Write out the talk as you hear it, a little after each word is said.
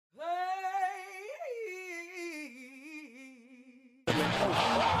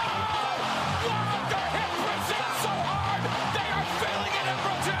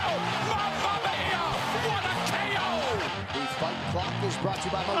brought to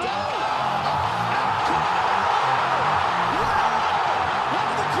you by Modelo. One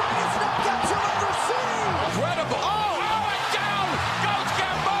of the greatest knockouts you'll ever see. Incredible. Oh, and down goes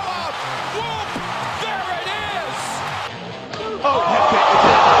Gamboa. Whoop, there it is. Oh, head kick.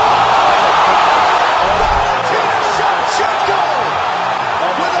 Valentina Shevchenko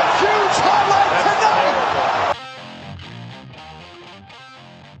with a huge highlight tonight.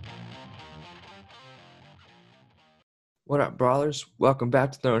 What up, brawlers? Welcome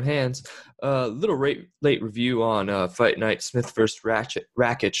back to Throwing Hands. Little late review on Fight Night Smith vs.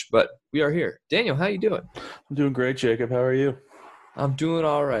 Rakic, but we are here. Daniel, how you doing? I'm doing great, Jacob. How are you? I'm doing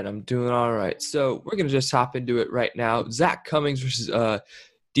all right. So we're going to just hop into it right now. Zach Cummings versus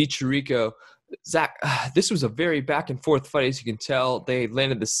Di Chirico. Zach, this was a very back-and-forth fight, as you can tell. They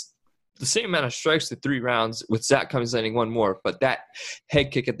landed the same amount of strikes to 3 rounds, with Zach Cummings landing one more, but that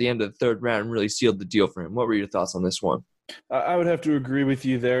head kick at the end of the third round really sealed the deal for him. What were your thoughts on this one? I would have to agree with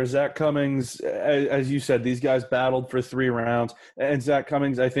you there. Zach Cummings, as you said, these guys battled for 3 rounds, and Zach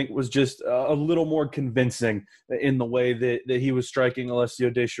Cummings, I think, was just a little more convincing in the way that he was striking Alessio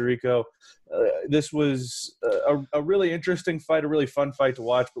Di Chirico. This was a really interesting fight, a really fun fight to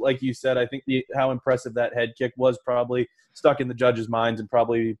watch. But like you said, I think how impressive that head kick was probably stuck in the judges' minds and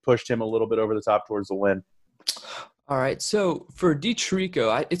probably pushed him a little bit over the top towards the win. All right, so for Di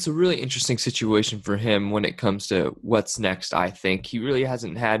Chirico, it's a really interesting situation for him when it comes to what's next, I think. He really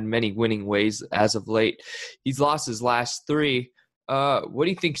hasn't had many winning ways as of late. He's lost his last 3. What do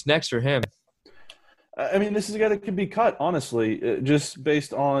you think's next for him? I mean, this is a guy that could be cut, honestly, just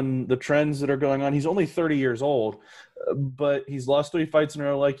based on the trends that are going on. He's only 30 years old, but he's lost 3 fights in a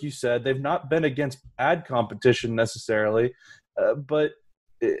row, like you said. They've not been against bad competition necessarily, but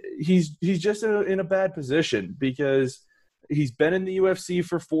he's just in a bad position because he's been in the UFC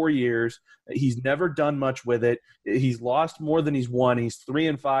for 4 years. He's never done much with it. He's lost more than he's won. He's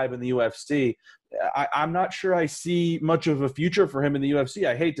 3-5 in the UFC. I'm not sure I see much of a future for him in the UFC.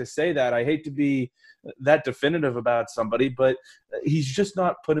 I hate to say that. I hate to be that definitive about somebody, but he's just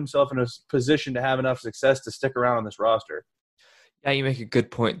not put himself in a position to have enough success to stick around on this roster. Yeah, you make a good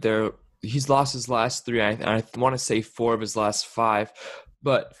point there. He's lost his last 3. I want to say 4 of his last 5.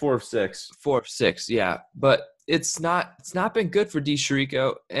 But 4 of 6. 4 of 6, yeah. But it's not been good for Di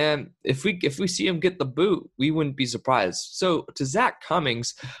Chirico, and if we see him get the boot, we wouldn't be surprised. So to Zach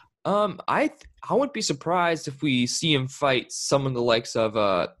Cummings, I wouldn't be surprised if we see him fight someone the likes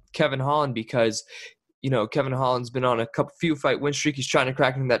of Kevin Holland, because Kevin Holland's been on a few fight win streak. He's trying to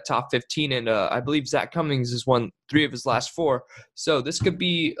crack into that top 15, and I believe Zach Cummings has won 3 of his last 4. So this could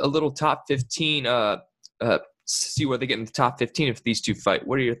be a little top 15. See where they get in the top 15 if these two fight.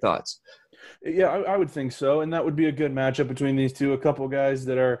 What are your thoughts? Yeah, I would think so, and that would be a good matchup between these two. A couple guys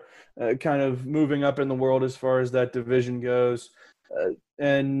that are kind of moving up in the world as far as that division goes,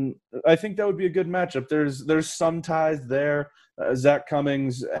 and I think that would be a good matchup. There's some ties there. Zach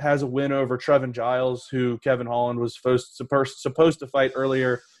Cummings has a win over Trevin Giles, who Kevin Holland was supposed to fight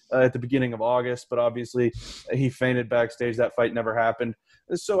earlier at the beginning of August, but obviously he fainted backstage. That fight never happened.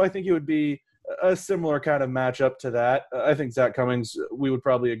 So I think it would be a similar kind of matchup to that. I think Zach Cummings, we would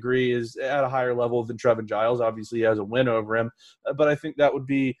probably agree, is at a higher level than Trevin Giles. Obviously, he has a win over him, but I think that would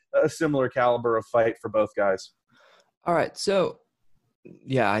be a similar caliber of fight for both guys. All right, so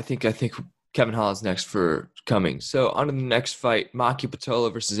yeah, I think Kevin Holland's next for Cummings. So on to the next fight, Maki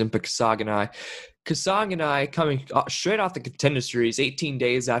Pitolo versus Impa Kasanganay. Kasanganay coming straight off the Contender Series, 18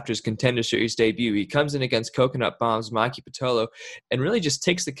 days after his Contender Series debut. He comes in against Coconut Bombs, Maki Pitolo, and really just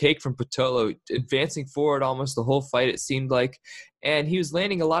takes the cake from Pitolo, advancing forward almost the whole fight, it seemed like. And he was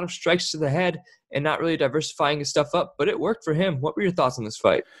landing a lot of strikes to the head and not really diversifying his stuff up, but it worked for him. What were your thoughts on this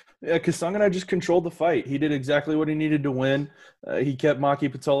fight? Yeah, Kasanganay just controlled the fight. He did exactly what he needed to win. He kept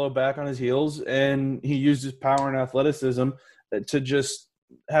Maki Pitolo back on his heels, and he used his power and athleticism to just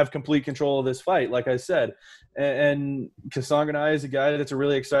have complete control of this fight, like I said. And Kasanganay is a guy that's a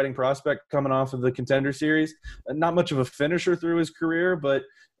really exciting prospect coming off of the Contender Series. Not much of a finisher through his career, but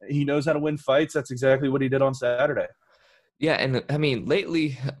he knows how to win fights. That's exactly what he did on Saturday. Yeah, and I mean,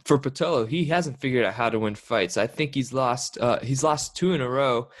 lately for Pitolo, he hasn't figured out how to win fights. I think he's lost 2 in a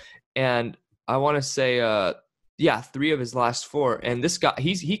row, and I want to say 3 of his last 4. And this guy,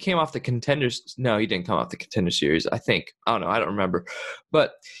 he came off the Contenders. No, he didn't come off the Contender Series, I think. I don't know. I don't remember.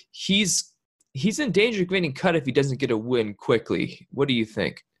 But he's in danger of getting cut if he doesn't get a win quickly. What do you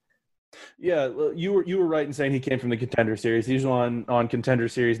think? Yeah, you were right in saying he came from the Contender Series. He was on Contender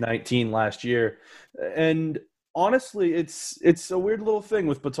Series 19 last year. And honestly, it's a weird little thing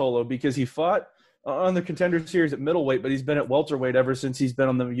with Pitolo because he fought on the Contender Series at middleweight, but he's been at welterweight ever since he's been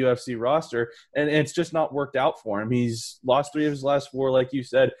on the UFC roster, and it's just not worked out for him. He's lost 3 of his last 4, like you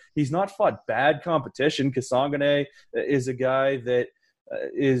said. He's not fought bad competition. Kasanganay is a guy that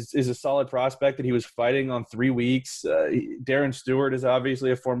is a solid prospect that he was fighting on 3 weeks. Darren Stewart is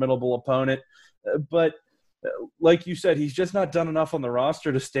obviously a formidable opponent, but like you said, he's just not done enough on the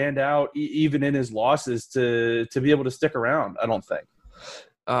roster to stand out, even in his losses, to be able to stick around, I don't think.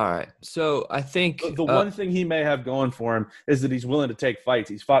 All right. So I think The one thing he may have going for him is that he's willing to take fights.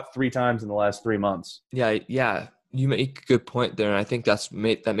 He's fought 3 times in the last 3 months. Yeah. You make a good point there, and I think that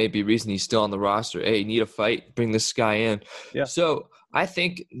may be a reason he's still on the roster. Hey, you need a fight, bring this guy in. Yeah. So I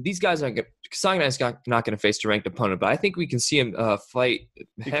think these guys aren't going to – Kasanganay is not going to face a ranked opponent, but I think we can see him fight.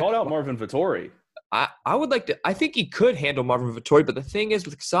 He called out Marvin Vettori. I would like to – I think he could handle Marvin Vettori, but the thing is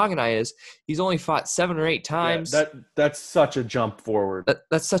with Kasanganay is he's only fought 7 or 8 times. Yeah, that's such a jump forward.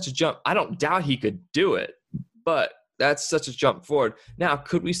 That's such a jump. I don't doubt he could do it, but that's such a jump forward. Now,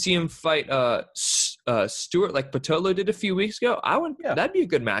 could we see him fight Stewart like Patolo did a few weeks ago? Yeah. That'd be a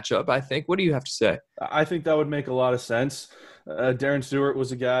good matchup, I think. What do you have to say? I think that would make a lot of sense. Darren Stewart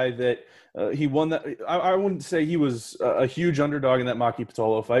was a guy that he won that. I wouldn't say he was a huge underdog in that Maki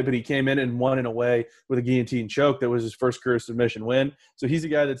Pitolo fight, but he came in and won in a way with a guillotine choke that was his first career submission win. So he's a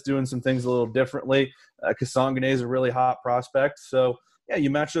guy that's doing some things a little differently. Kasanganay is a really hot prospect. So, yeah, you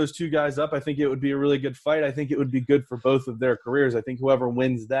match those 2 guys up. I think it would be a really good fight. I think it would be good for both of their careers. I think whoever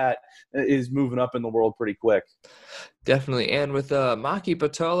wins that is moving up in the world pretty quick. Definitely. And with Maki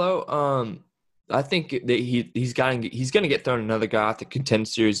Pitolo, I think that he's going to get thrown another guy off the Contender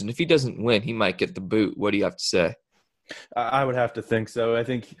Series, and if he doesn't win, he might get the boot. What do you have to say? I would have to think so. I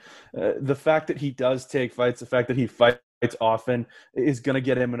think the fact that he does take fights, the fact that he fights often is going to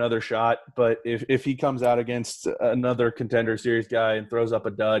get him another shot. But if he comes out against another Contender Series guy and throws up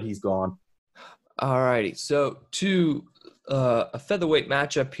a dud, he's gone. All righty. So to a featherweight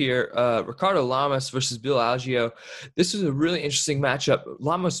matchup here, Ricardo Lamas versus Bill Algeo. This is a really interesting matchup.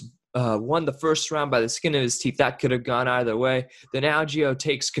 Lamas won the first round by the skin of his teeth. That could have gone either way. Then Algeo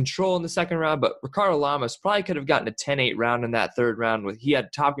takes control in the second round, but Ricardo Lamas probably could have gotten a 10-8 round in that third round. He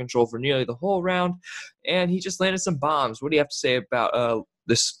had top control for nearly the whole round, and he just landed some bombs. What do you have to say about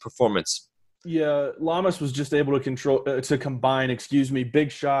this performance? Yeah, Lamas was just able to combine big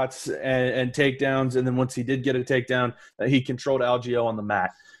shots and takedowns, and then once he did get a takedown, he controlled Algeo on the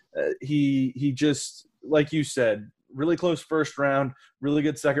mat. He just, like you said, really close first round, really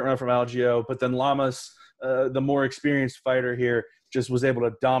good second round from Algeo, but then Lamas, the more experienced fighter here, just was able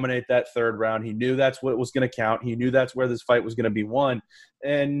to dominate that third round. He knew that's what was going to count. He knew that's where this fight was going to be won.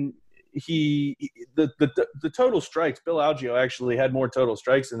 And the total strikes, Bill Algeo actually had more total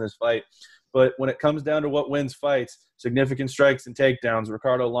strikes in this fight. But when it comes down to what wins fights, significant strikes and takedowns,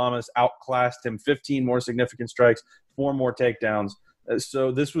 Ricardo Lamas outclassed him 15 more significant strikes, 4 more takedowns.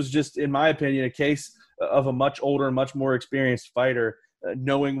 So this was just, in my opinion, a case of a much older, much more experienced fighter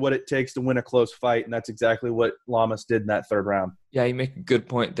knowing what it takes to win a close fight, and that's exactly what Lamas did in that third round. Yeah, you make a good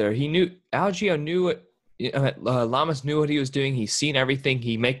point there. Algeo knew what Lamas knew what he was doing. He's seen everything.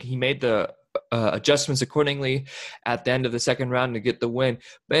 He made the adjustments accordingly at the end of the second round to get the win.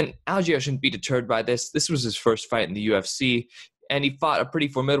 But Algeo shouldn't be deterred by this. This was his first fight in the UFC. And he fought a pretty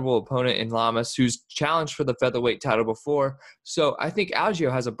formidable opponent in Lamas, who's challenged for the featherweight title before. So I think Algeo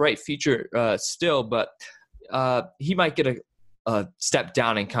has a bright future still, but he might get a step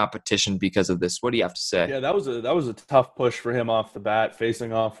down in competition because of this. What do you have to say? Yeah, that was a tough push for him off the bat,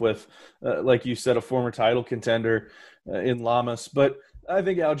 facing off with, like you said, a former title contender in Lamas. But I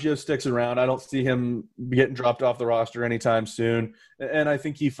think Algeo sticks around. I don't see him getting dropped off the roster anytime soon. And I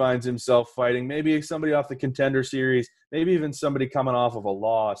think he finds himself fighting maybe somebody off the Contender Series, maybe even somebody coming off of a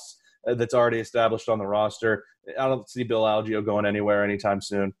loss that's already established on the roster. I don't see Bill Algeo going anywhere anytime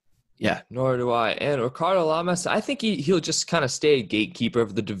soon. Yeah, nor do I. And Ricardo Lamas, I think he'll just kind of stay a gatekeeper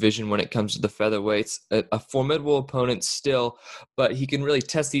of the division when it comes to the featherweights. A formidable opponent still, but he can really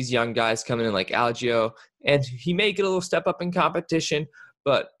test these young guys coming in like Algeo, and he may get a little step up in competition,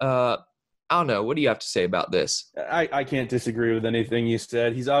 but I don't know. What do you have to say about this? I can't disagree with anything you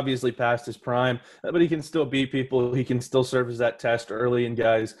said. He's obviously past his prime, but he can still beat people. He can still serve as that test early in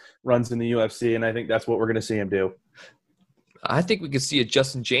guys' runs in the UFC, and I think that's what we're going to see him do. I think we could see a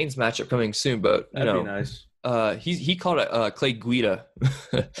Justin James matchup coming soon, but that'd be nice. He called it Clay Guida.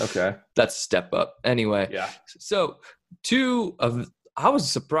 Okay, that's a step up. Anyway, yeah. So I was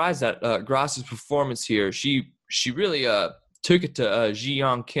surprised at Grass's performance here. She really took it to Ji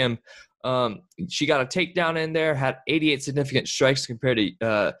Yeon Kim. She got a takedown in there, had 88 significant strikes compared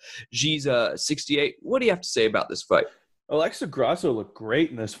to Ji's 68. What do you have to say about this fight? Alexa Grasso looked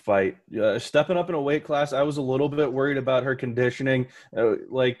great in this fight. Stepping up in a weight class, I was a little bit worried about her conditioning.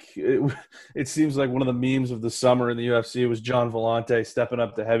 It seems like one of the memes of the summer in the UFC was John Vellante stepping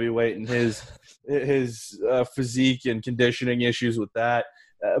up to heavyweight and his physique and conditioning issues with that.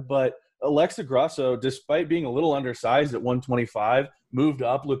 But Alexa Grasso, despite being a little undersized at 125, moved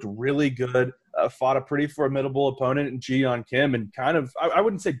up, looked really good, fought a pretty formidable opponent in Ji Yeon Kim, and kind of, I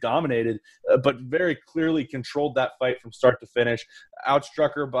wouldn't say dominated, but very clearly controlled that fight from start to finish.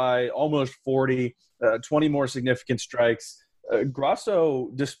 Outstruck her by almost 40, 20 more significant strikes.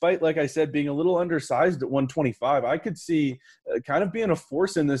 Grasso, despite, like I said, being a little undersized at 125, I could see kind of being a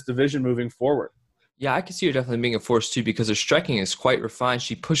force in this division moving forward. Yeah, I can see her definitely being a force too because her striking is quite refined.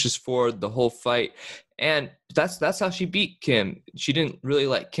 She pushes forward the whole fight, and that's how she beat Kim. She didn't really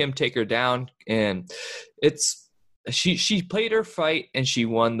let Kim take her down, and she played her fight and she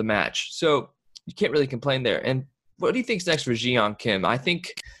won the match. So you can't really complain there. And what do you think's next for Ji Yeon Kim? I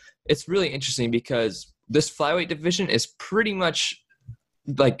think it's really interesting because this flyweight division is pretty much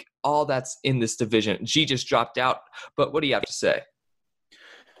like all that's in this division. Ji just dropped out, but what do you have to say?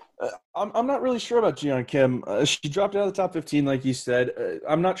 I'm not really sure about Ji Yeon Kim. She dropped out of the top 15, like you said.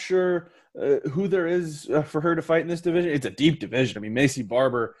 I'm not sure who there is for her to fight in this division. It's a deep division. I mean, Macy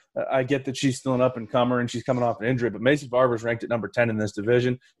Barber, I get that she's still an up-and-comer and she's coming off an injury, but Macy Barber's ranked at number 10 in this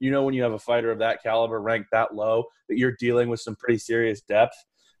division. You know, when you have a fighter of that caliber ranked that low, that you're dealing with some pretty serious depth.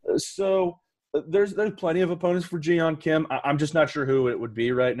 So there's plenty of opponents for Ji Yeon Kim. I'm just not sure who it would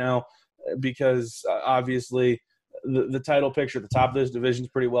be right now because obviously – the title picture at the top of this division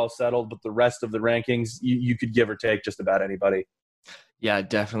is pretty well settled, but the rest of the rankings, you could give or take just about anybody. Yeah,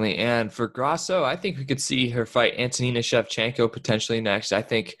 definitely. And for Grasso, I think we could see her fight Antonina Shevchenko potentially next. I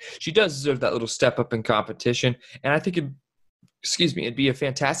think she does deserve that little step up in competition. And I think it'd be a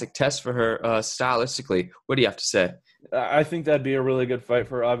fantastic test for her stylistically. What do you have to say? I think that'd be a really good fight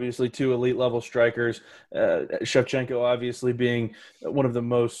for obviously two elite level strikers. Shevchenko obviously being one of the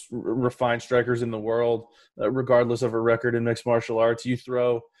most refined strikers in the world, regardless of her record in mixed martial arts. You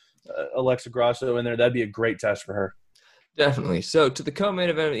throw Alexa Grasso in there, that'd be a great test for her. Definitely. So to the co-main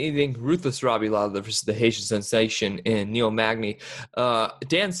event of the evening, Ruthless Robbie Lawler versus the Haitian sensation in Neil Magny.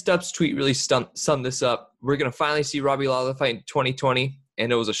 Dan Stubbs' tweet really summed this up. We're going to finally see Robbie Lawler fight in 2020.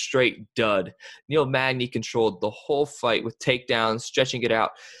 And it was a straight dud. Neil Magny controlled the whole fight with takedowns, stretching it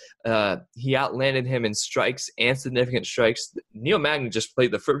out. He outlanded him in strikes and significant strikes. Neil Magny just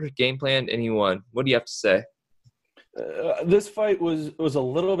played the perfect game plan, and he won. What do you have to say? This fight was a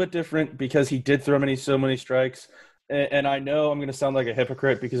little bit different because he did throw so many strikes. And I know I'm going to sound like a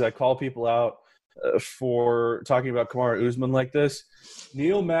hypocrite because I call people out for talking about Kamaru Usman like this.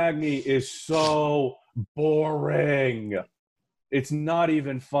 Neil Magny is so boring. It's not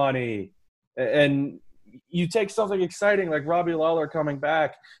even funny. And you take something exciting like Robbie Lawler coming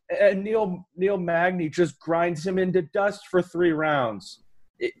back, and Neil Magny just grinds him into dust for 3 rounds.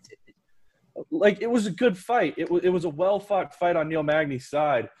 It was a good fight. It was a well-fought fight on Neil Magny's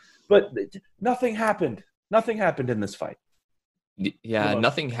side, but nothing happened. Nothing happened in this fight. Yeah,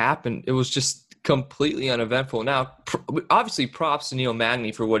 nothing happened. It was just completely uneventful. Now, obviously, props to Neil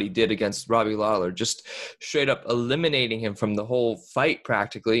Magny for what he did against Robbie Lawler, just straight up eliminating him from the whole fight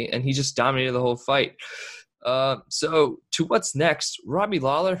practically, and he just dominated the whole fight. So, to what's next? Robbie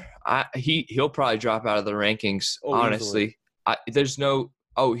Lawler, he'll probably drop out of the rankings. Honestly, there's no.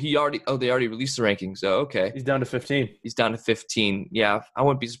 They already released the rankings. Oh, okay. He's down to 15. He's down to 15. Yeah, I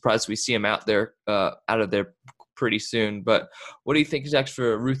wouldn't be surprised if we see him out of there pretty soon. But what do you think is next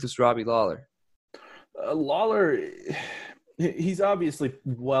for Ruthless Robbie Lawler? Lawler, he's obviously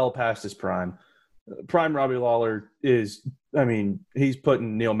well past his prime. Prime Robbie Lawler is, he's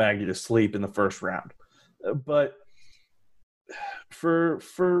putting Neil Magny to sleep in the first round. But for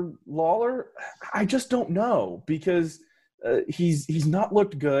Lawler, I just don't know because he's not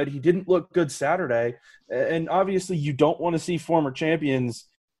looked good. He didn't look good Saturday. And obviously you don't want to see former champions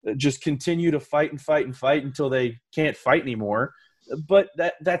just continue to fight until they can't fight anymore. But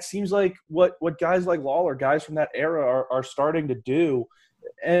that seems like what guys like Lawler, guys from that era are starting to do.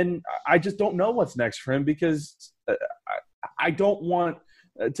 And I just don't know what's next for him because I don't want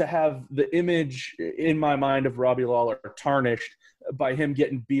to have the image in my mind of Robbie Lawler tarnished by him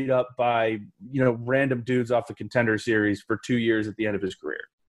getting beat up by, random dudes off the Contender Series for 2 years at the end of his career.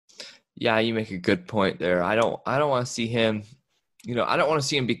 Yeah, you make a good point there. I don't want to see him, I don't want to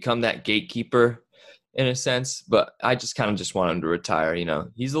see him become that gatekeeper in a sense, but I just kind of just want him to retire.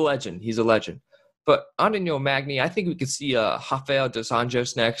 He's a legend. But on to Neil Magny, I think we could see Rafael dos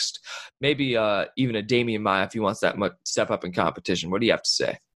Anjos next, maybe even a Damian Maia if he wants that much step up in competition. What do you have to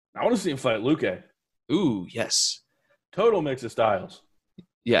say? I want to see him fight Luque. Ooh, yes. Total mix of styles.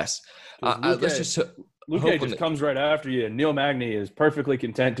 Yes. 'Cause Let's just Luke hope just comes right after you, and Neil Magny is perfectly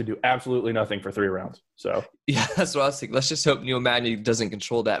content to do absolutely nothing for 3 rounds. So yeah, that's what I was thinking. Let's just hope Neil Magny doesn't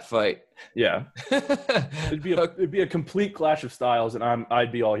control that fight. yeah, it'd be a complete clash of styles, and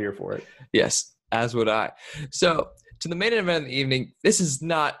I'd be all here for it. Yes, as would I. So to the main event of the evening, this is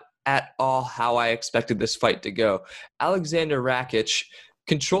not at all how I expected this fight to go. Alexander Rakic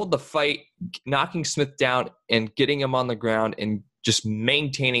controlled the fight, knocking Smith down and getting him on the ground and just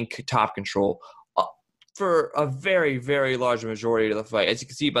maintaining top control for a very, very large majority of the fight. As you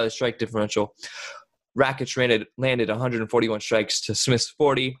can see by the strike differential, Rakic landed 141 strikes to Smith's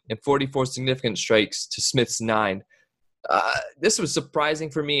 40 and 44 significant strikes to Smith's 9. This was surprising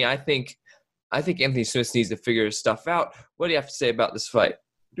for me. I think Anthony Smith needs to figure his stuff out. What do you have to say about this fight?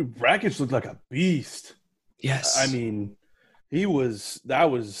 Dude, Rakic looked like a beast. Yes. I mean, that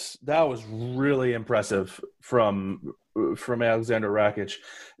was really impressive from Alexander Rakic,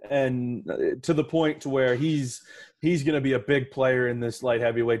 and to the point to where he's going to be a big player in this light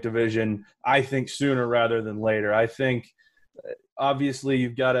heavyweight division. I think sooner rather than later. I think obviously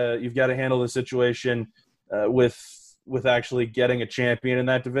you've got to handle the situation with actually getting a champion in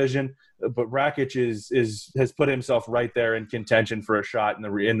that division. But Rakic has put himself right there in contention for a shot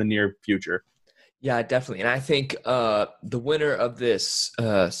in the near future. Yeah, definitely. And I think the winner of this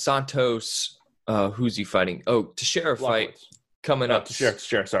Santos, who's he fighting? Oh, Teixeira fight coming up. Teixeira.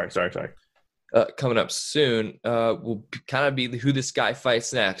 Sorry. Coming up soon will kind of be who this guy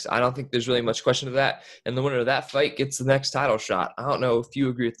fights next. I don't think there's really much question of that. And the winner of that fight gets the next title shot. I don't know if you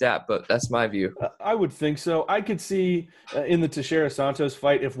agree with that, but that's my view. I would think so. I could see in the Teixeira-Santos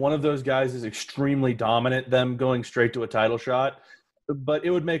fight, if one of those guys is extremely dominant, them going straight to a title shot. But it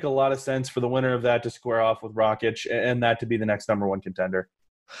would make a lot of sense for the winner of that to square off with Rakic and that to be the next number 1 contender.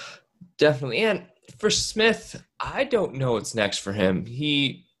 Definitely. And for Smith, I don't know what's next for him.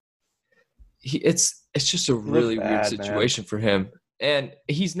 It's just a really weird situation for him. And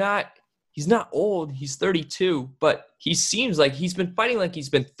he's not old. He's 32, but he seems like he's been fighting like he's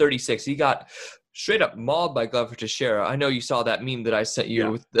been 36. He got straight up mauled by Glover Teixeira. I know you saw that meme that I sent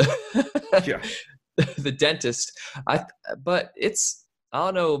you with the the dentist. But it's, I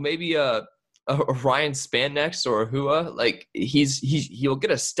don't know, maybe a Ryan Spann next or a Hua. Like he'll get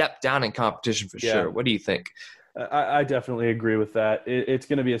a step down in competition for sure. What do you think? I definitely agree with that. It's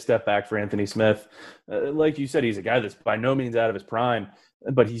going to be a step back for Anthony Smith. Like you said, he's a guy that's by no means out of his prime,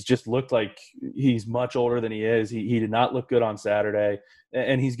 but he's just looked like he's much older than he is. He did not look good on Saturday,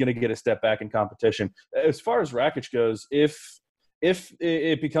 and he's going to get a step back in competition. As far as Rakic goes, if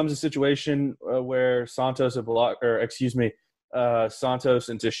it becomes a situation where Santos and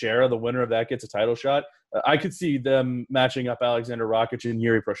Teixeira, the winner of that gets a title shot, I could see them matching up Alexander Rakic and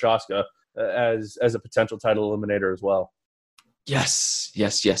Yuri Prochazka as a potential title eliminator as well. Yes.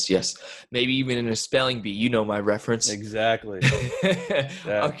 Maybe even in a spelling bee. You know my reference. Exactly.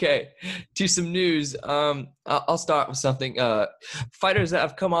 Okay. To some news. I'll start with something. Fighters that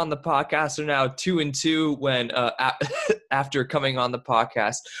have come on the podcast are now 2-2 when after coming on the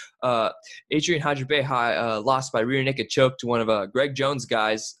podcast. Adrian Hajabehi lost by rear naked choke to one of Greg Jones'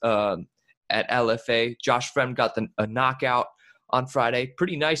 guys at LFA. Josh Fremd got a knockout on Friday.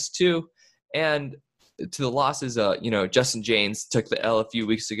 Pretty nice too. And to the losses, Justin James took the L a few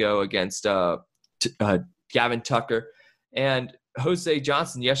weeks ago against Gavin Tucker. And Jose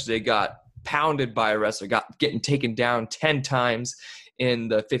Johnson yesterday got pounded by a wrestler, getting taken down 10 times in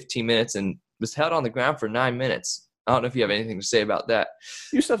the 15 minutes and was held on the ground for 9 minutes. I don't know if you have anything to say about that.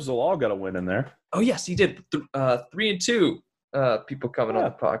 Yusuf Zalal got a win in there. Oh, yes, he did. 3-2 people coming on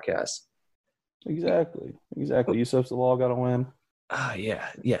the podcast. Exactly. Yusuf Zalal got a win. Yeah.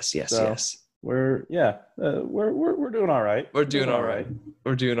 Yes. We're doing all right. We're doing all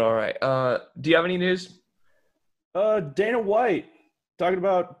right. Do you have any news? Dana White talking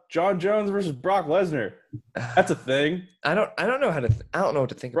about John Jones versus Brock Lesnar. That's a thing. I don't know what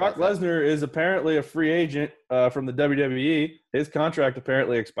to think Brock about that. Lesnar is apparently a free agent from the WWE. His contract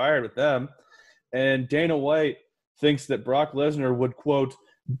apparently expired with them, and Dana White thinks that Brock Lesnar would quote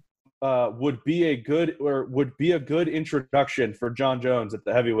would be a good introduction for John Jones at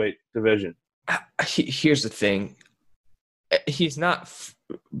the heavyweight division. Here's the thing.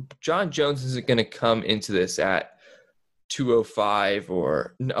 John Jones isn't going to come into this at 205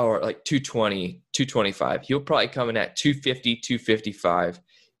 or like 220, 225. He'll probably come in at 250, 255.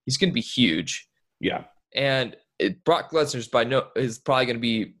 He's going to be huge. Yeah. And Brock Lesnar's is probably going to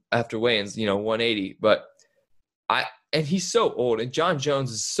be after weigh-ins, 180. But he's so old, and John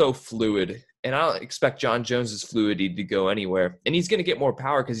Jones is so fluid. And I don't expect John Jones's fluidity to go anywhere. And he's going to get more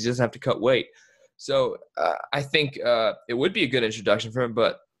power because he doesn't have to cut weight. So I think it would be a good introduction for him,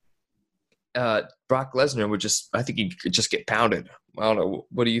 but Brock Lesnar I think he could just get pounded. I don't know.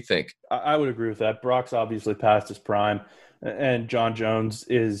 What do you think? I would agree with that. Brock's obviously past his prime, and John Jones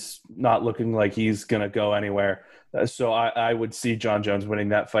is not looking like he's going to go anywhere. So I would see John Jones winning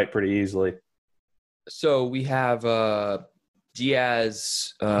that fight pretty easily. So we have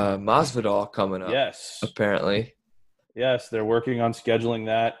Diaz Masvidal coming up. Yes. Apparently. Yes, they're working on scheduling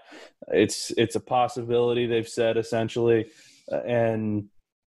that. It's a possibility, they've said, essentially. And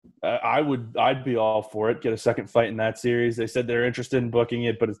I'd be all for it. Get a second fight in that series. They said they're interested in booking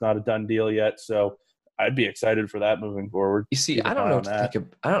it, but it's not a done deal yet. So I'd be excited for that moving forward. You see, I don't know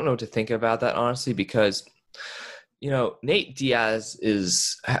what to think about that, honestly, because Nate Diaz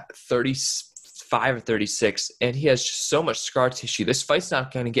is 35 or 36, and he has just so much scar tissue. This fight's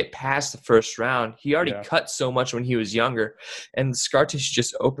not going to get past the first round. He already cut so much when he was younger, and the scar tissue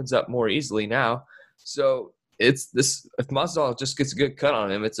just opens up more easily now. So it's this. If Masvidal just gets a good cut on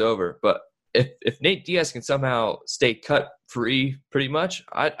him, it's over. But if Nate Diaz can somehow stay cut free, pretty much,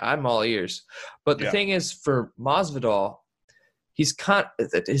 I'm all ears. But the thing is, for Masvidal, he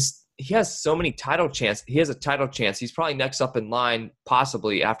has so many title chances. He has a title chance. He's probably next up in line,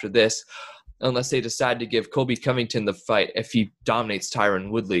 possibly after this, unless they decide to give Colby Covington the fight if he dominates Tyron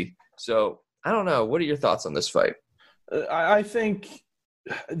Woodley. So I don't know. What are your thoughts on this fight? I think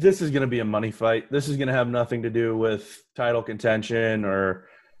this is going to be a money fight. This is going to have nothing to do with title contention or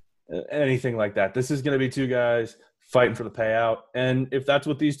anything like that. This is going to be two guys fighting for the payout. And if that's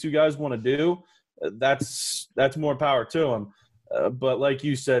what these two guys want to do, that's more power to them. But like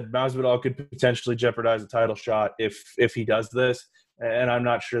you said, Masvidal could potentially jeopardize a title shot if he does this. And I'm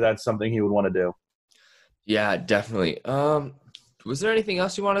not sure that's something he would want to do. Yeah, definitely. Was there anything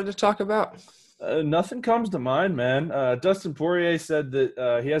else you wanted to talk about? Nothing comes to mind, man. Dustin Poirier said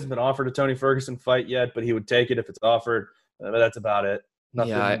that he hasn't been offered a Tony Ferguson fight yet, but he would take it if it's offered. But that's about it.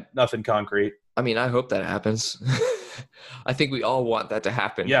 Nothing concrete. I mean, I hope that happens. I think we all want that to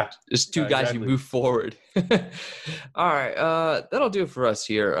happen. Yeah. Just two guys who move forward. All right. That'll do it for us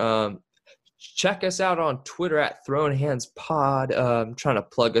here. Check us out on Twitter at Throwing Hands Pod. I'm trying to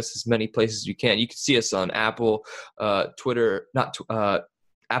plug us as many places as you can. You can see us on Apple, Twitter,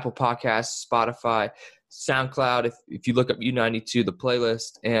 Apple Podcasts, Spotify, SoundCloud. If you look up U92, the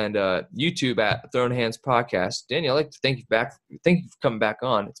playlist, and YouTube at Throwing Hands Podcast. Daniel, I'd like to thank you for coming back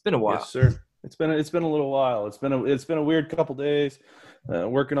on. It's been a while. Yes, sir. It's been a little while. It's been a weird couple days.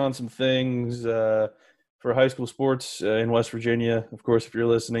 Working on some things for high school sports in West Virginia. Of course, if you're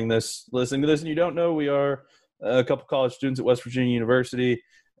listening to this and you don't know, we are a couple college students at West Virginia University,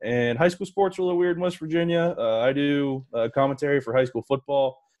 and high school sports are a little weird in West Virginia. I do commentary for high school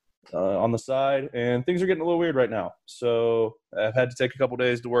football on the side, and things are getting a little weird right now. So I've had to take a couple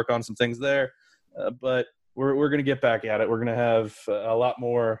days to work on some things there, but we're going to get back at it. We're going to have a lot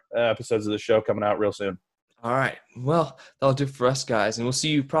more episodes of the show coming out real soon. All right. Well, that'll do it for us, guys, and we'll see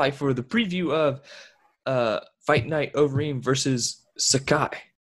you probably for the preview of Fight Night Overeem versus Sakai.